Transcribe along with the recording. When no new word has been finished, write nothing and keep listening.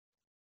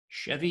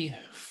Chevy,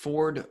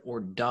 Ford, or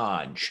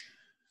Dodge?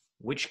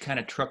 Which kind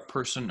of truck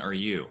person are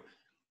you?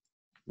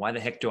 Why the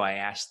heck do I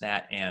ask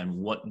that? And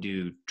what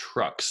do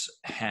trucks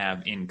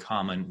have in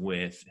common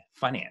with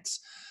finance?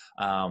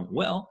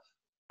 Well,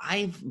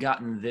 I've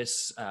gotten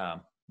this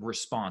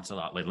response a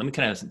lot lately. Let me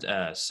kind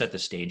of set the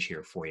stage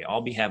here for you.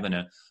 I'll be having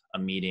a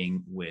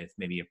meeting with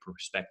maybe a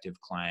prospective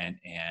client,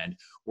 and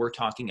we're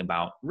talking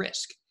about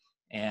risk.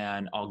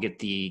 And I'll get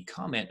the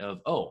comment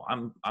of, "Oh,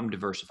 I'm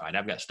diversified.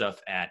 I've got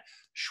stuff at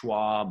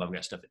Schwab. I've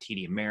got stuff at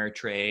TD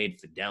Ameritrade,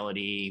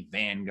 Fidelity,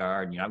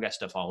 Vanguard. I've got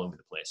stuff all over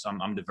the place. So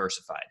I'm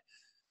diversified."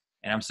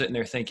 And I'm sitting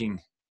there thinking,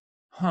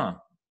 huh,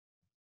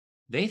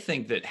 they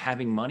think that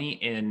having money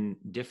in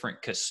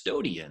different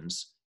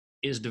custodians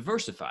is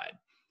diversified.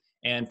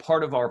 And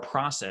part of our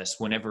process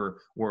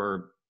whenever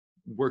we're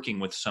working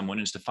with someone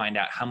is to find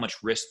out how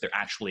much risk they're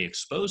actually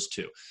exposed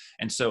to.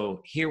 And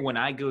so here, when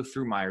I go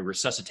through my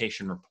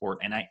resuscitation report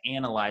and I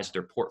analyze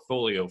their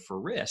portfolio for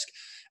risk,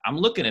 I'm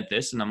looking at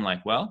this and I'm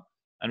like, well,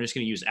 I'm just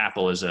going to use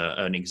Apple as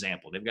an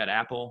example. They've got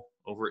Apple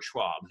over at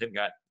Schwab. They've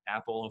got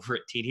Apple over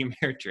at TD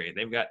Ameritrade.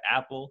 They've got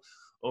Apple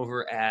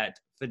over at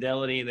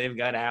Fidelity. They've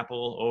got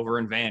Apple over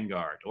in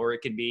Vanguard, or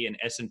it could be an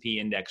S&P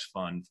index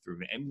fund through,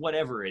 and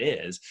whatever it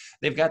is,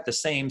 they've got the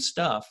same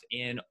stuff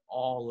in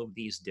all of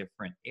these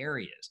different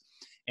areas.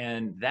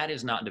 And that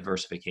is not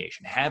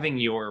diversification. Having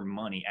your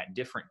money at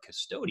different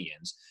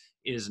custodians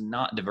is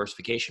not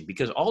diversification,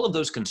 because all of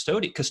those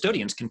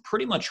custodians can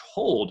pretty much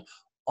hold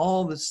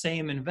all the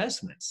same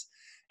investments.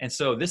 And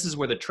so this is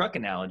where the truck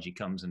analogy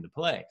comes into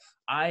play.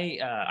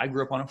 I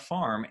grew up on a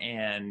farm,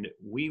 and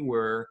we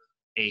were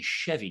a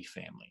Chevy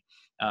family.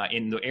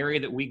 In the area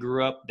that we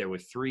grew up, there were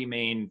three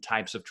main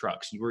types of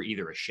trucks. You were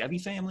either a Chevy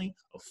family,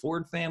 a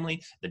Ford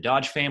family. The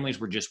Dodge families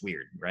were just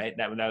weird, right?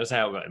 That was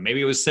how it was.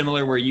 Maybe it was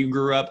similar where you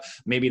grew up.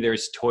 Maybe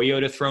there's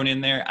Toyota thrown in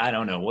there. I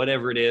don't know.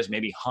 Whatever it is,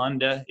 maybe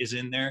Honda is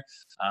in there,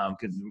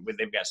 because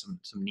they've got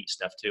some neat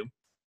stuff too.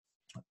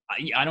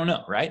 I don't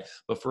know, right?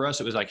 But for us,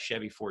 it was like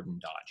Chevy, Ford,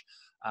 and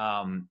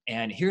Dodge.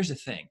 And here's the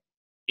thing.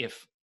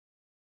 If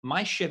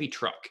my Chevy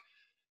truck,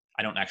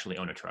 I don't actually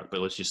own a truck,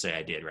 but let's just say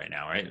I did right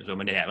now, right? So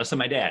let's say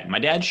my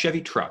dad's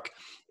Chevy truck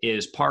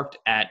is parked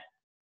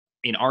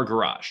in our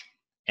garage.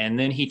 And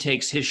then he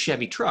takes his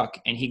Chevy truck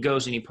and he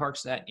goes and he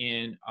parks that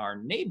in our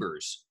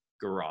neighbor's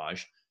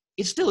garage.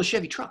 It's still a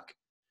Chevy truck.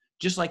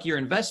 Just like your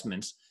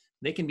investments,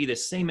 they can be the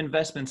same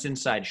investments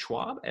inside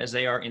Schwab as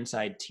they are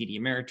inside TD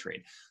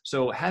Ameritrade.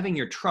 So having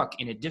your truck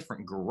in a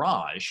different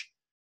garage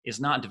is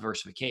not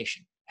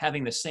diversification.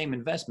 Having the same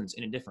investments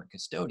in a different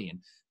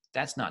custodian,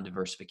 that's not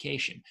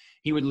diversification.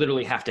 He would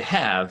literally have to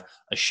have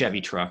a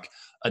Chevy truck,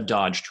 a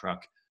Dodge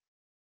truck,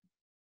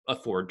 a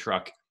Ford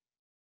truck,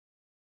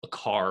 a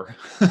car,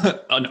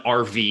 an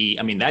RV.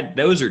 I mean,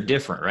 those are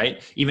different,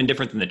 right? Even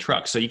different than the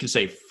truck. So you can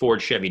say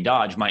Ford, Chevy,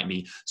 Dodge might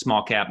be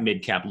small cap,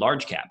 mid cap,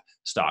 large cap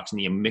stocks.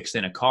 And you mix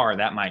in a car,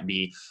 that might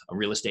be a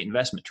real estate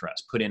investment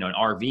trust. Put in an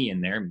RV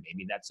in there,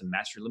 maybe that's a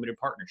master limited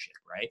partnership,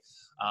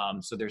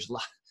 right? So there's a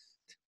lot.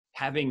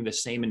 Having the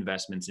same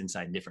investments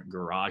inside different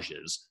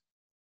garages,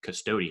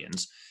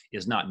 custodians,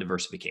 is not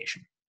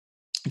diversification.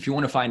 If you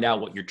want to find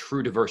out what your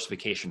true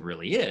diversification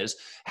really is,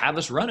 have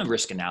us run a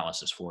risk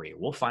analysis for you.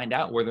 We'll find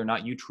out whether or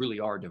not you truly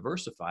are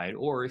diversified,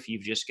 or if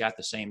you've just got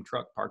the same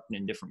truck parked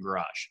in a different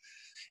garage.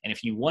 And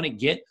if you want to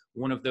get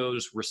one of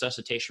those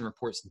resuscitation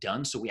reports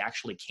done so we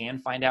actually can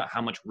find out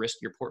how much risk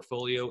your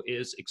portfolio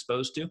is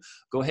exposed to,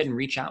 go ahead and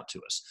reach out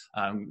to us.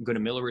 Go to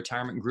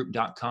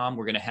millerretirementgroup.com.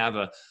 We're going to have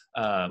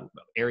a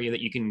area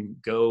that you can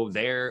go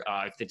there.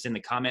 If it's in the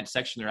comment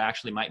section, there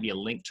actually might be a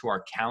link to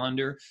our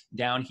calendar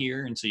down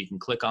here. And so you can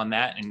click on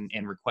that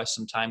and request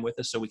some time with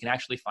us so we can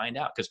actually find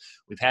out, because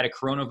we've had a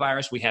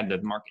coronavirus. We had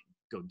the market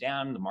go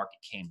down, the market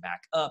came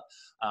back up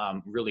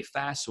really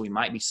fast. So we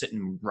might be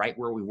sitting right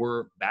where we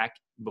were back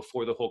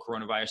before the whole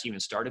coronavirus even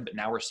started, but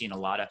now we're seeing a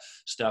lot of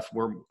stuff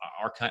where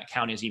our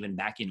count is even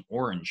back in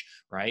orange,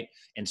 right?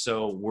 And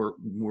so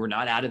we're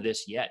not out of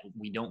this yet.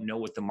 We don't know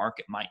what the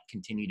market might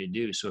continue to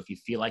do. So if you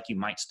feel like you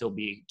might still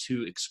be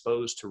too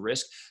exposed to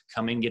risk,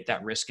 come and get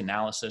that risk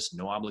analysis,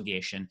 no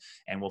obligation,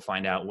 and we'll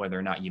find out whether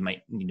or not you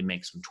might need to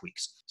make some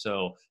tweaks.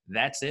 So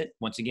that's it.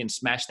 Once again,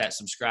 smash that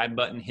subscribe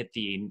button, hit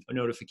the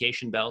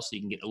notification bell so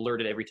you can get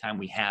alerted every time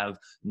we have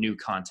new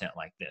content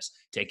like this.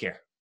 Take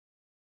care.